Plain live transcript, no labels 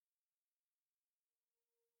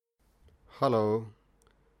Hello,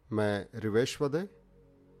 मैं रिवेश वदे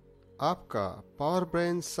आपका power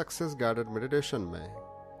brain success guided meditation में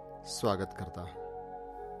स्वागत करता हूं।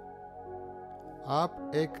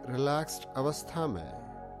 आप एक रिलैक्स्ड अवस्था में,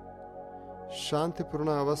 शांतिपूर्ण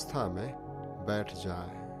अवस्था में बैठ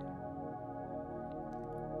जाएं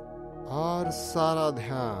और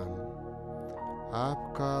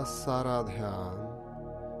आपका सारा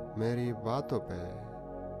ध्यान मेरी बातों पे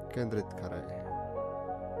केंद्रित करें।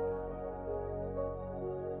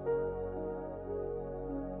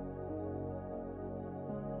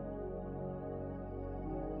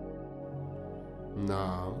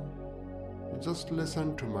 Now, just listen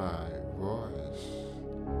to my voice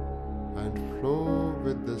and flow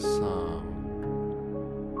with the sound.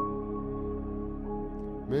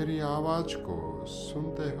 मेरी आवाज को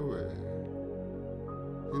सुनते हुए,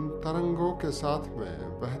 इन तरंगों के साथ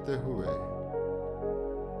में बहते हुए,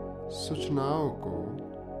 सूचनाओं को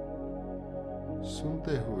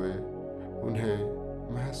सुनते हुए उन्हें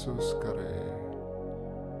महसूस करें।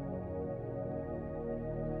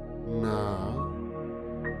 Now,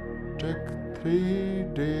 take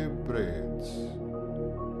 3 deep breaths.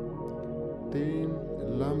 3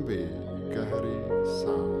 लंबी गहरी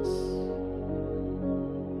सांस।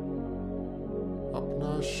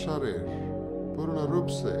 अपना शरीर पूर्ण रूप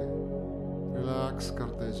से रिलैक्स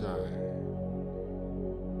करते जाएं।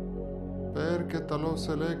 पैर के तलों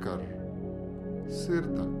से लेकर सिर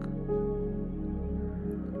तक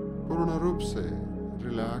पूर्ण रूप से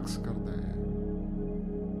रिलैक्स कर दें।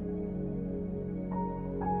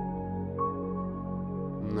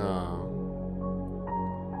 Now,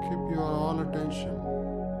 keep your all attention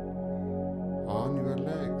on your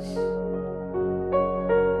legs.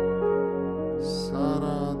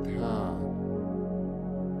 सारा ध्यान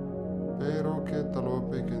पैरों के तलों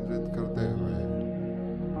पे केंद्रित करते हुए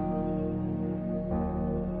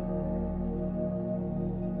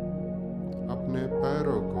अपने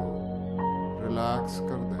पैरों को रिलैक्स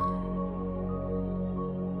कर दें।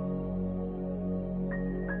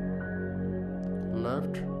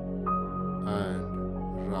 Left and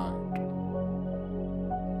right.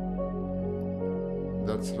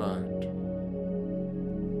 That's right.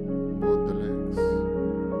 Both the legs.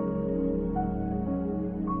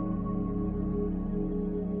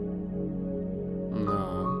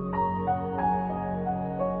 Now,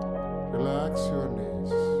 relax your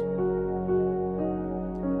knees.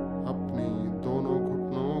 अपनी दोनों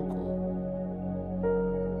घुटनों को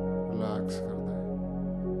रिलैक्स कर दें।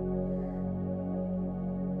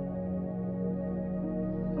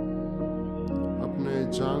 अपने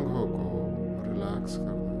जांघों को रिलैक्स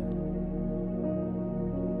कर दें।